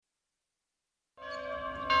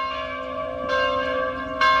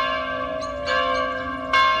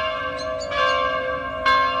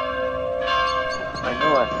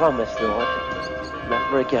promise, Lord,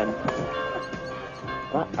 never again.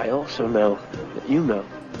 But I also know that you know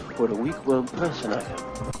what a weak-willed person I am.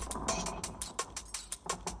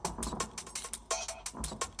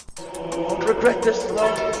 I won't regret this,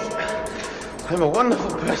 Lord. I'm a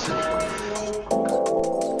wonderful person.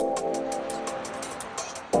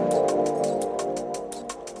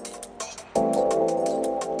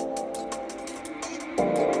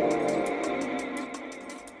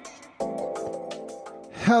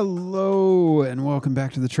 Hello, and welcome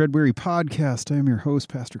back to the Treadweary Podcast. I am your host,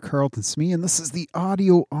 Pastor Carlton Smee, and this is the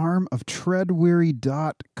audio arm of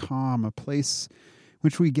Treadweary.com, a place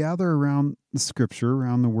which we gather around the Scripture,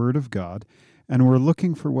 around the Word of God, and we're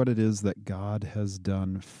looking for what it is that God has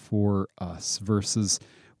done for us versus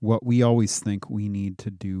what we always think we need to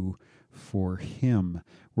do for Him.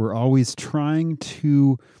 We're always trying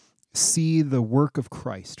to see the work of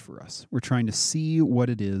Christ for us. We're trying to see what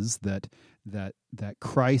it is that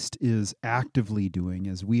Christ is actively doing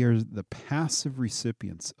as we are the passive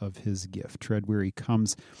recipients of His gift. Treadweary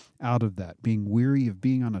comes out of that, being weary of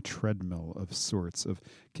being on a treadmill of sorts, of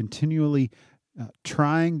continually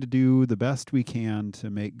trying to do the best we can to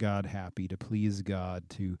make God happy, to please God,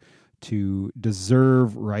 to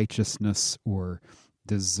deserve righteousness or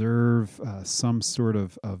deserve some sort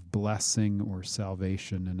of blessing or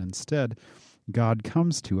salvation. And instead, God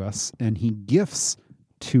comes to us and He gifts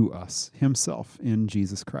to us Himself in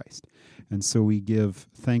Jesus Christ. And so we give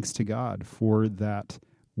thanks to God for that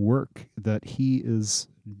work that He is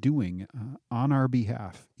doing on our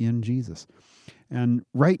behalf in Jesus. And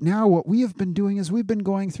right now what we have been doing is we've been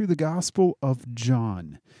going through the Gospel of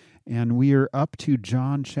John. And we are up to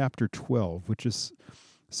John chapter 12, which is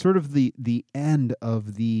sort of the end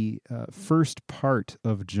of the first part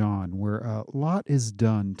of John, where a lot is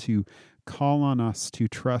done to call on us to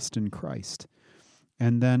trust in Christ.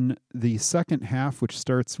 And then the second half, which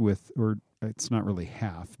starts with, or it's not really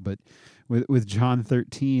half, but with John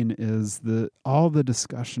 13 is all the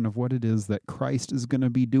discussion of what it is that Christ is going to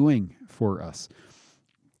be doing for us,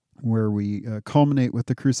 where we culminate with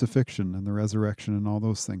the crucifixion and the resurrection and all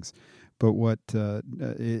those things. But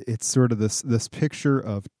it's sort of this picture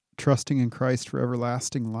of trusting in Christ for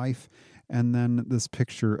everlasting life, and then this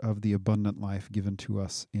picture of the abundant life given to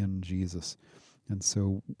us in Jesus. And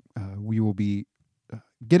so we will be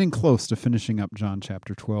getting close to finishing up John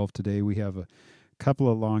chapter 12 today. We have a couple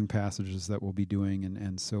of long passages that we'll be doing,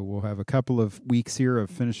 and so we'll have a couple of weeks here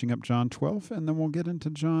of finishing up John 12, and then we'll get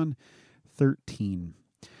into John 13.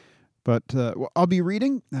 But I'll be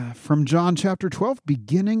reading from John chapter 12,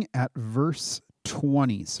 beginning at verse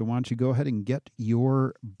 20. So why don't you go ahead and get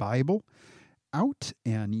your Bible out,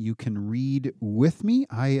 and you can read with me.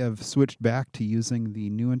 I have switched back to using the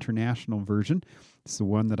New International Version. It's the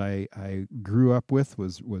one that I grew up with,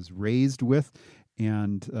 was raised with,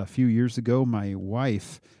 and a few years ago, my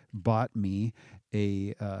wife bought me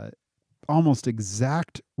a almost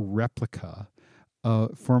exact replica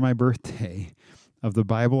for my birthday of the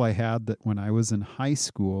Bible I had that when I was in high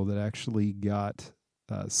school that actually got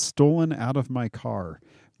stolen out of my car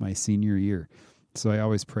my senior year. So I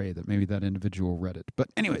always pray that maybe that individual read it. But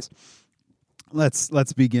anyways,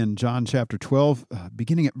 let's begin John chapter 12,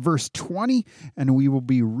 beginning at verse 20, and we will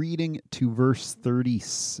be reading to verse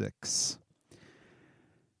 36.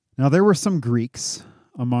 Now there were some Greeks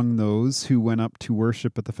among those who went up to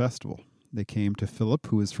worship at the festival. They came to Philip,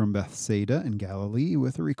 who was from Bethsaida in Galilee,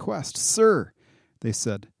 with a request. "Sir," they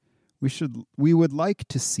said, we would like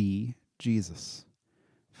to see Jesus."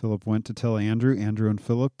 Philip went to tell Andrew. Andrew and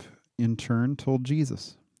Philip in turn told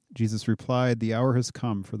Jesus. Jesus replied, "The hour has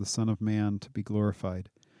come for the Son of Man to be glorified.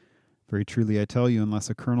 Very truly I tell you, unless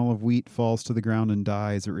a kernel of wheat falls to the ground and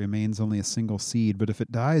dies, it remains only a single seed, but if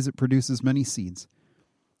it dies, it produces many seeds.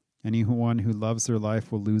 Anyone who loves their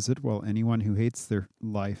life will lose it, while anyone who hates their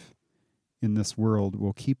life in this world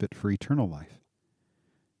will keep it for eternal life.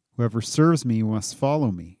 Whoever serves me must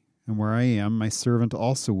follow me, and where I am, my servant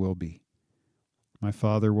also will be. My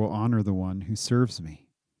Father will honor the one who serves me.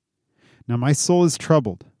 Now my soul is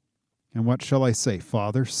troubled, and what shall I say?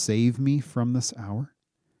 Father, save me from this hour?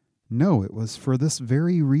 No, it was for this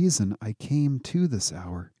very reason I came to this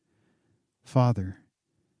hour. Father,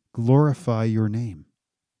 glorify your name."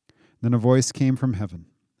 Then a voice came from heaven.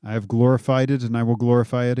 "I have glorified it, and I will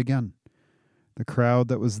glorify it again." The crowd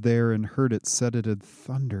that was there and heard it said it had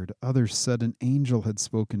thundered. Others said an angel had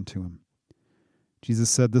spoken to him. Jesus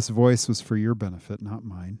said, "This voice was for your benefit, not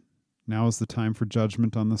mine. Now is the time for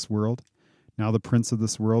judgment on this world. Now the prince of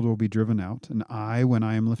this world will be driven out, and I, when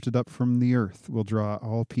I am lifted up from the earth, will draw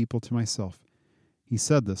all people to myself." He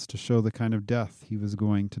said this to show the kind of death he was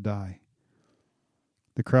going to die.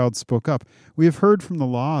 The crowd spoke up. "We have heard from the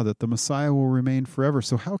law that the Messiah will remain forever.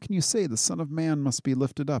 So how can you say the Son of Man must be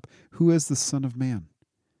lifted up? Who is the Son of Man?"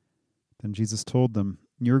 Then Jesus told them,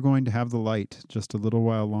 "You're going to have the light just a little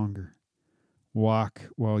while longer. Walk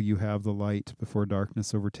while you have the light before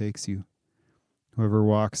darkness overtakes you. Whoever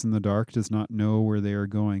walks in the dark does not know where they are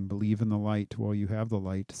going. Believe in the light while you have the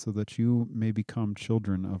light, so that you may become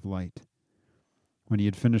children of light." When he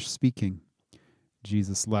had finished speaking,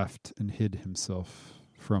 Jesus left and hid himself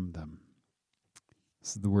from them.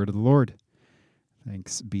 This is the word of the Lord.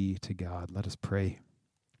 Thanks be to God. Let us pray.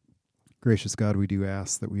 Gracious God, we do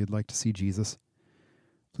ask that we would like to see Jesus.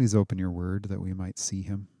 Please open your word that we might see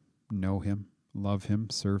him, know him, love him,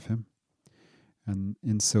 serve him, and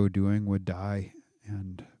in so doing would die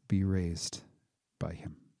and be raised by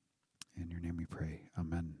him. In your name we pray.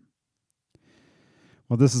 Amen.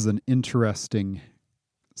 Well, this is an interesting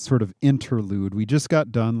sort of interlude. We just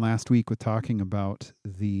got done last week with talking about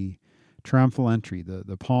the triumphal entry,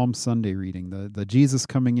 the Palm Sunday reading, the Jesus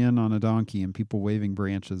coming in on a donkey and people waving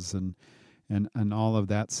branches and all of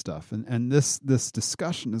that stuff. And this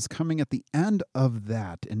discussion is coming at the end of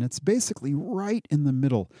that, and it's basically right in the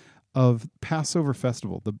middle of Passover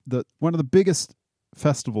festival, the one of the biggest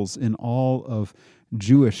festivals in all of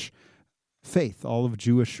Jewish faith, all of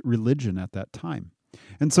Jewish religion at that time.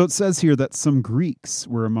 And so it says here that some Greeks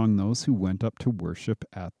were among those who went up to worship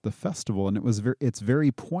at the festival, and it's very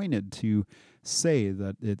pointed to say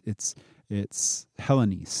that it's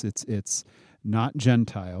Hellenes, it's not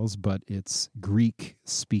Gentiles, but it's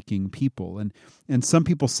Greek-speaking people, and some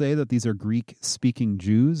people say that these are Greek-speaking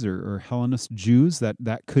Jews or Hellenist Jews.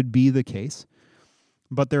 That could be the case.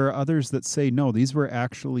 But there are others that say, no, these were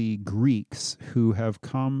actually Greeks who have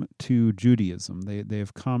come to Judaism. They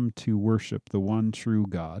have come to worship the one true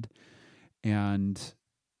God, and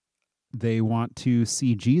they want to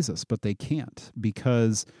see Jesus, but they can't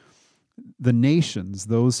because the nations,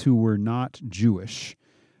 those who were not Jewish,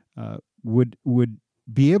 would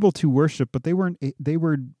be able to worship, but they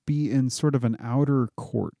would be in sort of an outer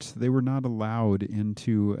court. They were not allowed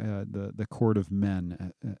into the court of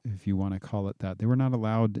men, if you want to call it that. They were not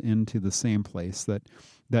allowed into the same place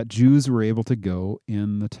that Jews were able to go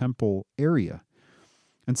in the temple area.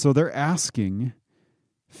 And so they're asking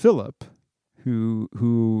Philip,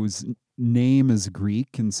 whose name is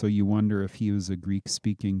Greek, and so you wonder if he was a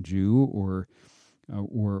Greek-speaking Jew or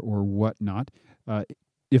whatnot,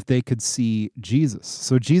 if they could see Jesus.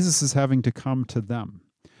 So Jesus is having to come to them.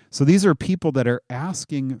 So these are people that are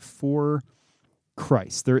asking for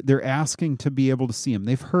Christ. They're asking to be able to see him.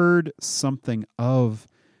 They've heard something of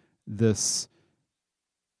this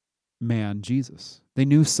man, Jesus. They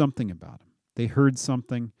knew something about him. They heard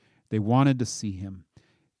something. They wanted to see him.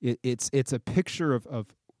 It's a picture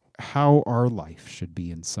of how our life should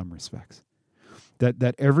be in some respects.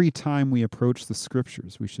 That every time we approach the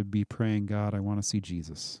scriptures, we should be praying, God, I want to see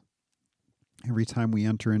Jesus. Every time we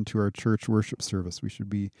enter into our church worship service, we should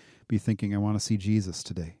be thinking, I want to see Jesus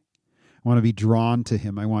today. I want to be drawn to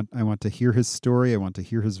him. I want to hear his story. I want to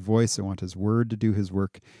hear his voice. I want his word to do his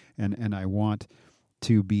work. And I want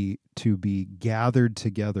to be gathered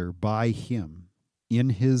together by him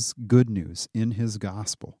in his good news, in his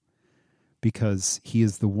gospel, because he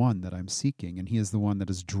is the one that I'm seeking, and he is the one that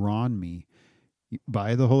has drawn me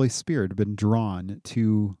by the Holy Spirit, been drawn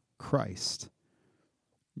to Christ,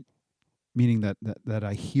 meaning that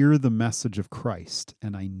I hear the message of Christ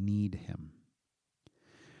and I need him.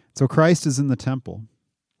 So Christ is in the temple,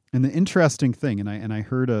 and the interesting thing, and I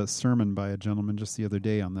heard a sermon by a gentleman just the other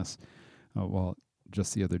day on this.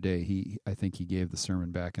 Just the other day, I think he gave the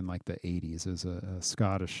sermon back in like the 80s. It was a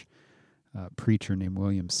Scottish preacher named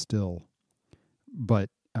William Still, but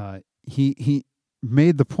he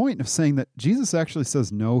made the point of saying that Jesus actually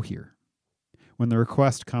says no here. When the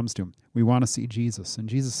request comes to him, we want to see Jesus. And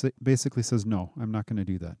Jesus basically says, no, I'm not going to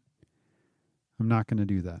do that. I'm not going to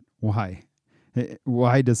do that. Why?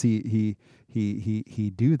 Why does he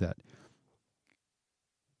do that?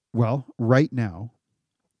 Well, right now,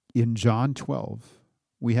 in John 12,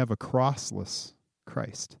 we have a crossless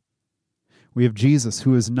Christ. We have Jesus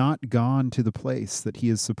who has not gone to the place that he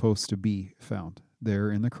is supposed to be found,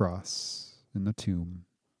 there in the cross, in the tomb,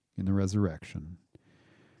 in the resurrection.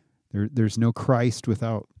 There's no Christ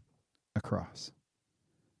without a cross.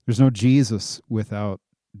 There's no Jesus without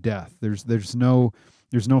death. There's no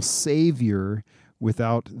Savior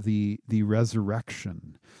without the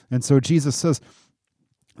resurrection. And so Jesus says,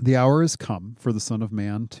 the hour has come for the Son of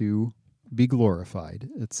Man to be glorified,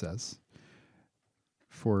 it says,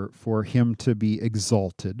 for him to be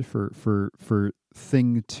exalted, for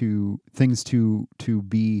things to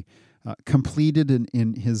be completed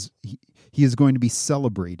in his, he is going to be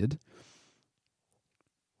celebrated.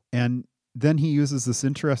 And then he uses this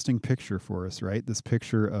interesting picture for us, right? This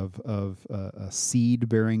picture of a seed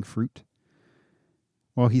bearing fruit.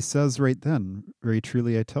 Well, he says right then, very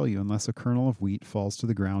truly I tell you, unless a kernel of wheat falls to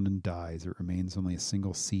the ground and dies, it remains only a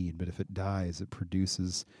single seed. But if it dies, it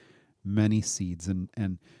produces many seeds.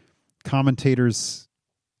 And commentators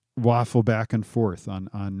waffle back and forth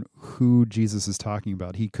on who Jesus is talking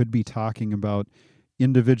about. He could be talking about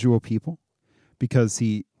individual people, because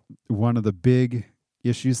one of the big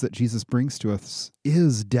issues that Jesus brings to us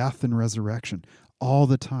is death and resurrection all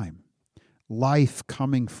the time. Life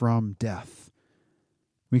coming from death.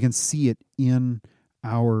 We can see it in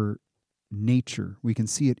our nature. We can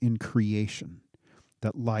see it in creation,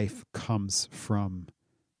 that life comes from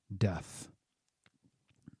death.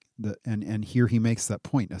 And here he makes that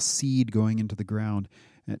point. A seed going into the ground,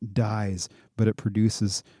 it dies, but it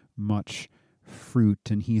produces much fruit.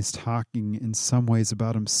 And he is talking in some ways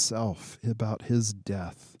about himself, about his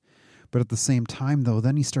death. But at the same time, though,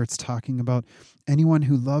 then he starts talking about anyone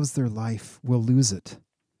who loves their life will lose it,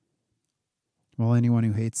 while anyone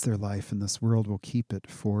who hates their life in this world will keep it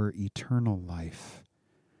for eternal life.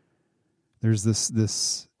 There's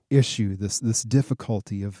this issue, this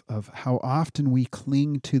difficulty of how often we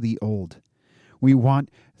cling to the old. We want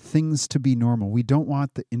things to be normal. We don't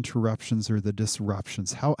want the interruptions or the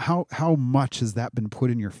disruptions. How much has that been put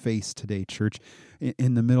in your face today, church,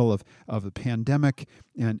 in the middle of a pandemic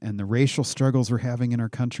and the racial struggles we're having in our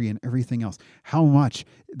country and everything else? How much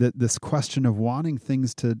this question of wanting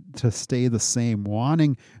things to stay the same,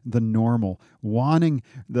 wanting the normal, wanting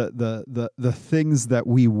the things that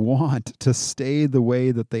we want to stay the way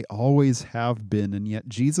that they always have been. And yet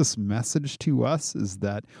Jesus' message to us is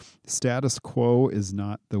that status quo is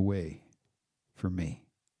not the way for me.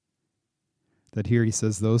 That here he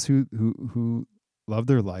says those who love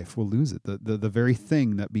their life will lose it. The very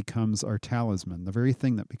thing that becomes our talisman, the very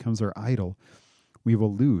thing that becomes our idol, we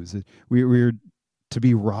will lose. We're to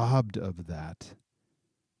be robbed of that.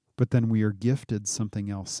 But then we are gifted something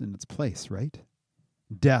else in its place, right?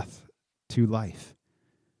 Death to life.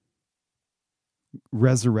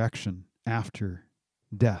 Resurrection after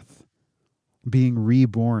death. Being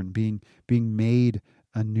reborn, being made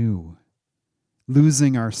anew.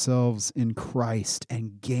 Losing ourselves in Christ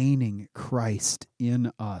and gaining Christ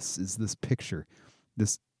in us is this picture,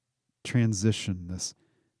 this transition,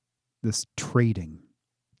 this trading.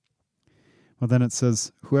 Well, then it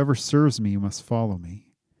says, whoever serves me must follow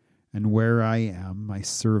me, and where I am, my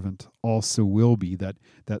servant also will be. That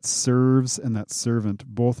serves and that servant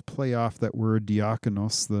both play off that word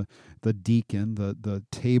diakonos, the deacon, the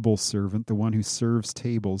table servant, the one who serves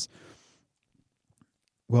tables.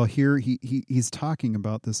 Well, here he's talking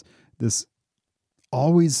about this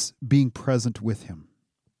always being present with him.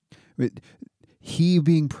 He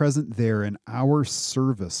being present there and our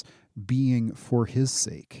service being for his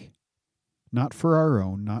sake. Not for our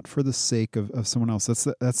own, not for the sake of someone else.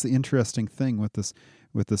 That's the interesting thing with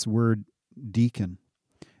this word deacon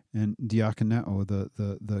and diakoneo.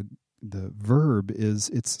 The verb is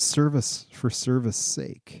it's service for service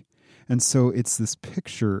sake. And so it's this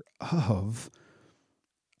picture of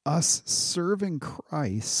us serving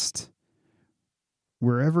Christ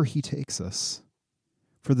wherever he takes us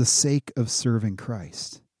for the sake of serving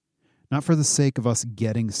Christ. Not for the sake of us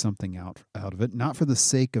getting something out of it, not for the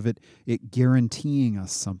sake of it guaranteeing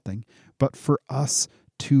us something, but for us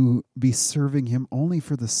to be serving him only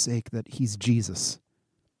for the sake that he's Jesus.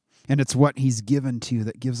 And it's what he's given to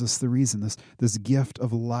that gives us the reason, this gift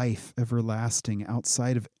of life everlasting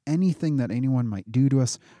outside of anything that anyone might do to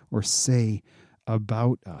us or say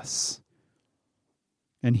about us.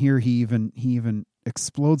 And here he even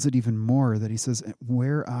explodes it even more, that he says,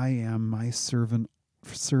 where I am, my servant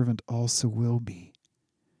also will be.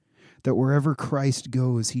 That wherever Christ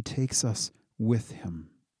goes, he takes us with him.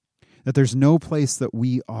 That there's no place that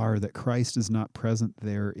we are that Christ is not present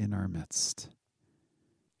there in our midst.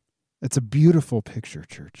 It's a beautiful picture,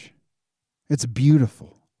 church. It's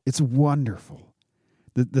beautiful. It's wonderful.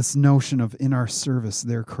 This notion of in our service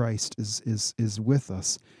there Christ is with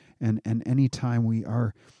us. And any time we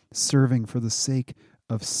are serving for the sake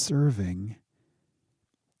of serving,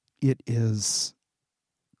 it is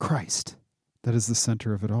Christ that is the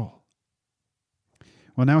center of it all.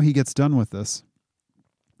 Well, now he gets done with this,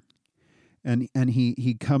 and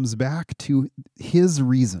he comes back to his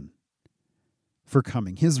reason for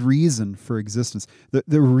coming, his reason for existence,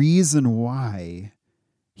 the reason why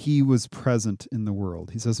he was present in the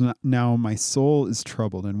world. He says, now my soul is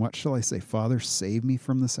troubled, and what shall I say? Father, save me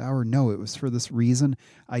from this hour? No, it was for this reason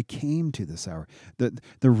I came to this hour.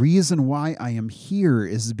 The reason why I am here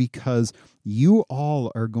is because you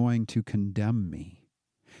all are going to condemn me.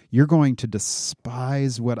 You're going to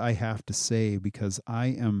despise what I have to say because I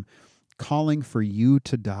am calling for you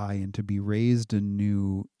to die and to be raised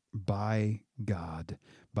anew by God,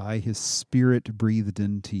 by his Spirit breathed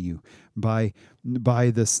into you, by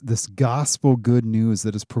this gospel good news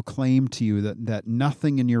that is proclaimed to you, that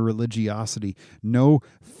nothing in your religiosity, no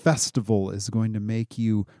festival is going to make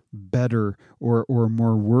you better or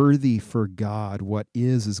more worthy for God. What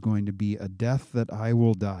is going to be a death that I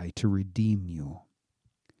will die to redeem you.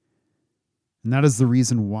 And that is the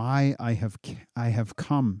reason why I have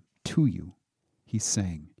come to you, he's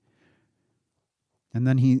saying. And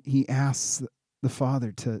then he asks the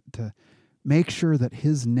Father to make sure that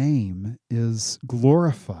his name is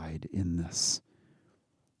glorified in this.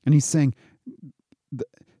 And he's saying,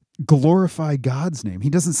 glorify God's name. He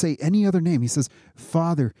doesn't say any other name. He says,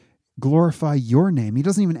 Father, glorify your name. He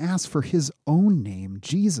doesn't even ask for his own name,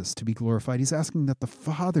 Jesus, to be glorified. He's asking that the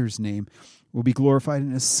Father's name will be glorified.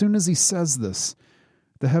 And as soon as he says this,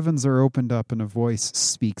 the heavens are opened up and a voice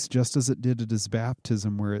speaks, just as it did at his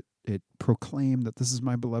baptism, where it proclaimed that this is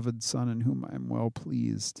my beloved Son in whom I am well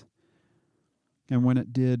pleased. And when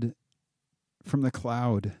it did from the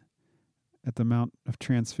cloud at the Mount of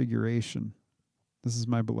Transfiguration, this is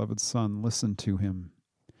my beloved Son, listen to him.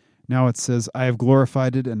 Now it says, I have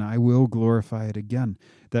glorified it and I will glorify it again.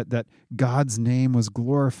 That God's name was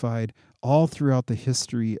glorified all throughout the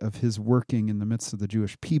history of his working in the midst of the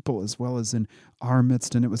Jewish people as well as in our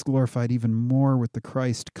midst. And it was glorified even more with the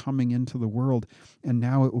Christ coming into the world. And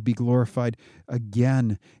now it will be glorified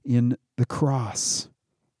again in the cross,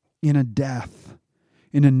 in a death,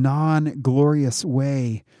 in a non-glorious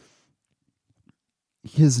way.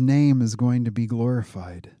 His name is going to be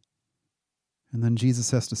glorified. And then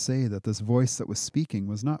Jesus has to say that this voice that was speaking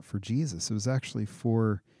was not for Jesus. It was actually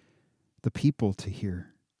for the people to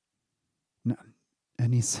hear.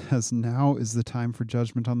 And he says, now is the time for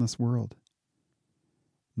judgment on this world.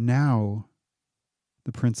 Now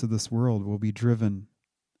the prince of this world will be driven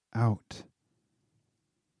out.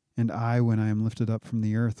 And I, when I am lifted up from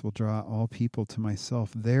the earth, will draw all people to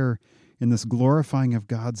myself. There, in this glorifying of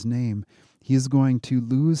God's name, he is going to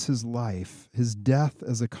lose his life, his death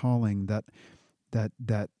as a calling, that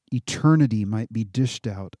eternity might be dished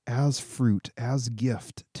out as fruit, as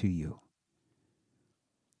gift to you.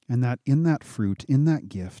 And that in that fruit, in that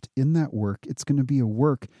gift, in that work, it's going to be a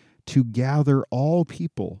work to gather all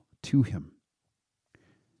people to him.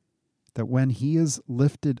 That when he is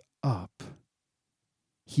lifted up,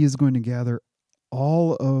 he is going to gather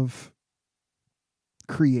all of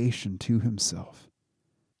creation to himself.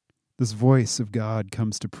 This voice of God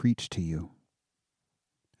comes to preach to you.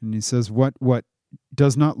 And he says, what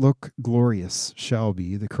does not look glorious shall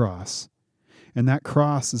be the cross. And that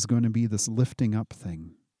cross is going to be this lifting up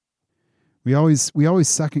thing. We always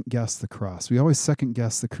second guess the cross. We always second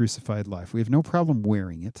guess the crucified life. We have no problem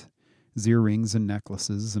wearing it, earrings and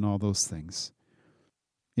necklaces and all those things.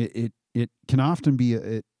 It can often be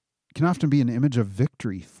an image of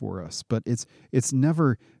victory for us, but it's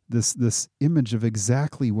never this image of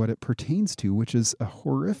exactly what it pertains to, which is a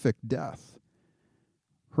horrific death,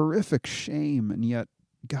 horrific shame, and yet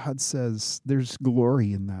God says there's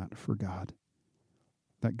glory in that for God,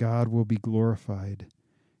 that God will be glorified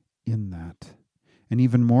in that. And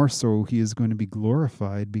even more so, he is going to be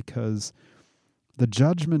glorified because the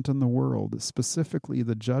judgment in the world, specifically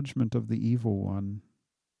the judgment of the evil one,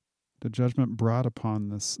 the judgment brought upon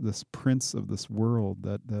this prince of this world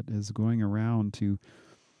that is going around to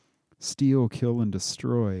steal, kill, and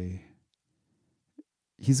destroy,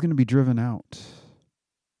 he's going to be driven out.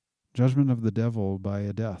 Judgment of the devil by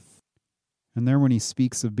a death. And there when he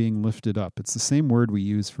speaks of being lifted up, it's the same word we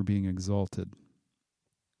use for being exalted,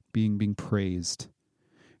 being praised.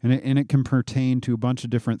 And it can pertain to a bunch of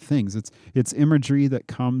different things. It's imagery that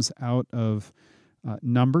comes out of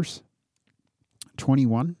Numbers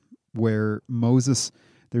 21, where Moses,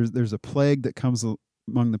 there's a plague that comes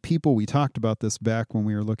among the people. We talked about this back when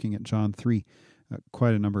we were looking at John 3,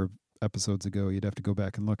 quite a number of episodes ago. You'd have to go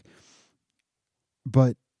back and look.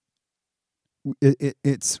 But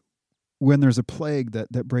it's when there's a plague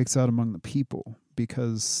that breaks out among the people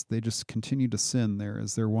because they just continue to sin there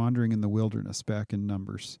as they're wandering in the wilderness back in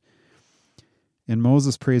Numbers. And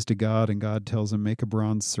Moses prays to God, and God tells him, make a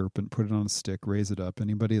bronze serpent, put it on a stick, raise it up.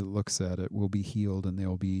 Anybody that looks at it will be healed and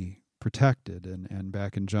they'll be protected. And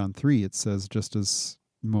back in John 3, it says, just as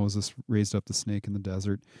Moses raised up the snake in the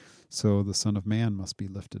desert, so the Son of Man must be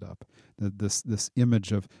lifted up. This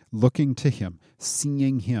image of looking to him,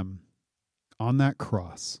 seeing him on that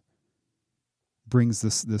cross brings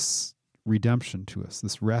this redemption to us,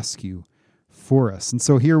 this rescue for us. And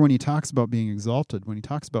so here when he talks about being exalted, when he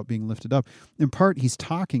talks about being lifted up, in part he's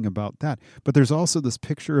talking about that. But there's also this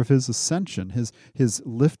picture of his ascension,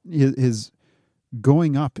 his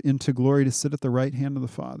going up into glory to sit at the right hand of the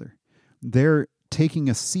Father. They're taking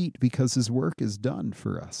a seat because his work is done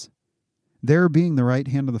for us. They're being the right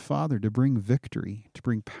hand of the Father to bring victory, to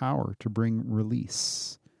bring power, to bring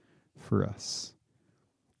release for us.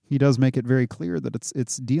 He does make it very clear that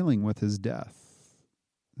it's dealing with his death.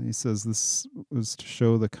 He says this was to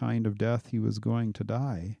show the kind of death he was going to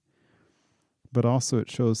die. But also it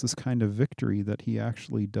shows this kind of victory that he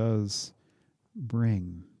actually does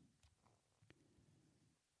bring.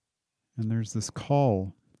 And there's this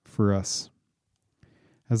call for us.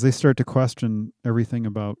 As they start to question everything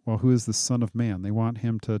about, well, who is the Son of Man? They want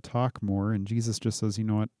him to talk more, and Jesus just says, you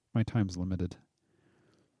know what? My time's limited.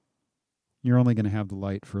 You're only going to have the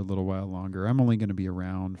light for a little while longer. I'm only going to be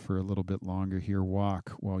around for a little bit longer here.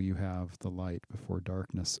 Walk while you have the light before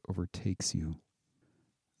darkness overtakes you.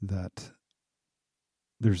 That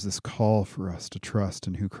there's this call for us to trust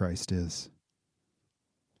in who Christ is.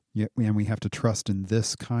 And we have to trust in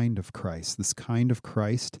this kind of Christ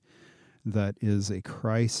that is a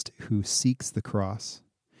Christ who seeks the cross,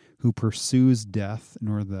 who pursues death in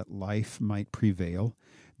order that life might prevail.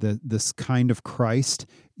 This kind of Christ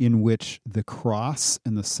in which the cross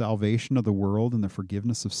and the salvation of the world and the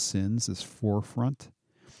forgiveness of sins is forefront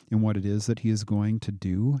in what it is that he is going to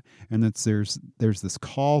do. And that there's this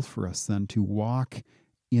call for us then to walk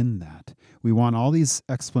in that. We want all these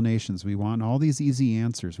explanations. We want all these easy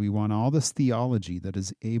answers. We want all this theology that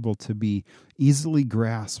is able to be easily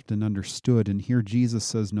grasped and understood. And here Jesus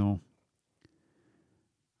says, no,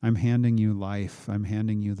 I'm handing you life. I'm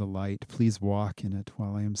handing you the light. Please walk in it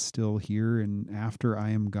while I am still here. And after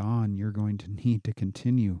I am gone, you're going to need to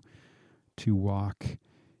continue to walk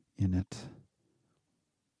in it.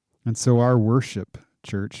 And so our worship,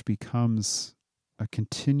 church, becomes a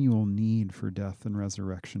continual need for death and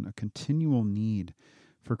resurrection, a continual need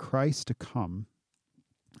for Christ to come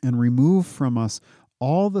and remove from us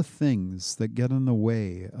all the things that get in the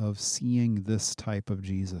way of seeing this type of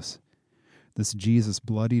Jesus. This Jesus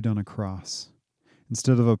bloodied on a cross.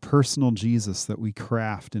 Instead of a personal Jesus that we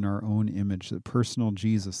craft in our own image, the personal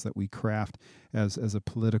Jesus that we craft as a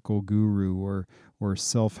political guru or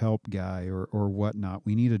self-help guy or whatnot,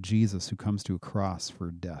 we need a Jesus who comes to a cross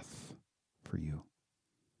for death for you.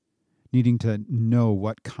 Needing to know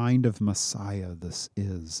what kind of Messiah this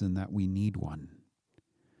is and that we need one.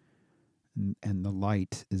 And the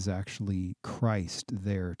light is actually Christ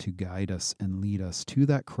there to guide us and lead us to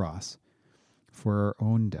that cross for our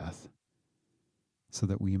own death, so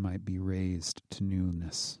that we might be raised to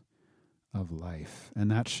newness of life. And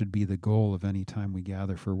that should be the goal of any time we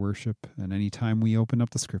gather for worship and any time we open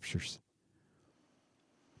up the Scriptures.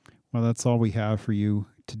 Well, that's all we have for you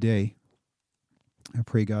today. I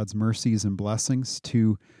pray God's mercies and blessings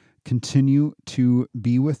to continue to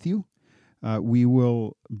be with you. We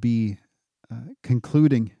will be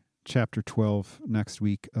concluding chapter 12 next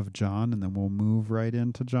week of John, and then we'll move right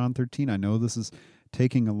into John 13. I know this is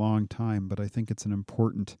taking a long time, but I think it's an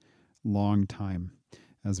important long time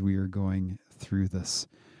as we are going through this.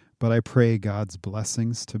 But I pray God's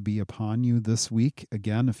blessings to be upon you this week.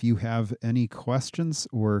 Again, if you have any questions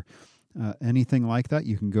or anything like that,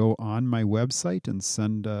 you can go on my website and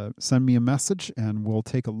send me a message, and we'll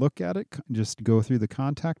take a look at it. Just go through the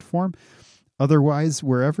contact form. Otherwise,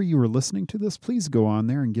 wherever you are listening to this, please go on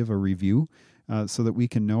there and give a review so that we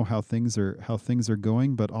can know how things are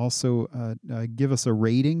going, but also give us a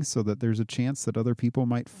rating so that there's a chance that other people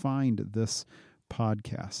might find this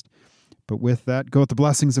podcast. But with that, go with the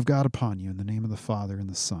blessings of God upon you in the name of the Father and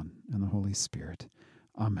the Son and the Holy Spirit.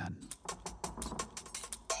 Amen.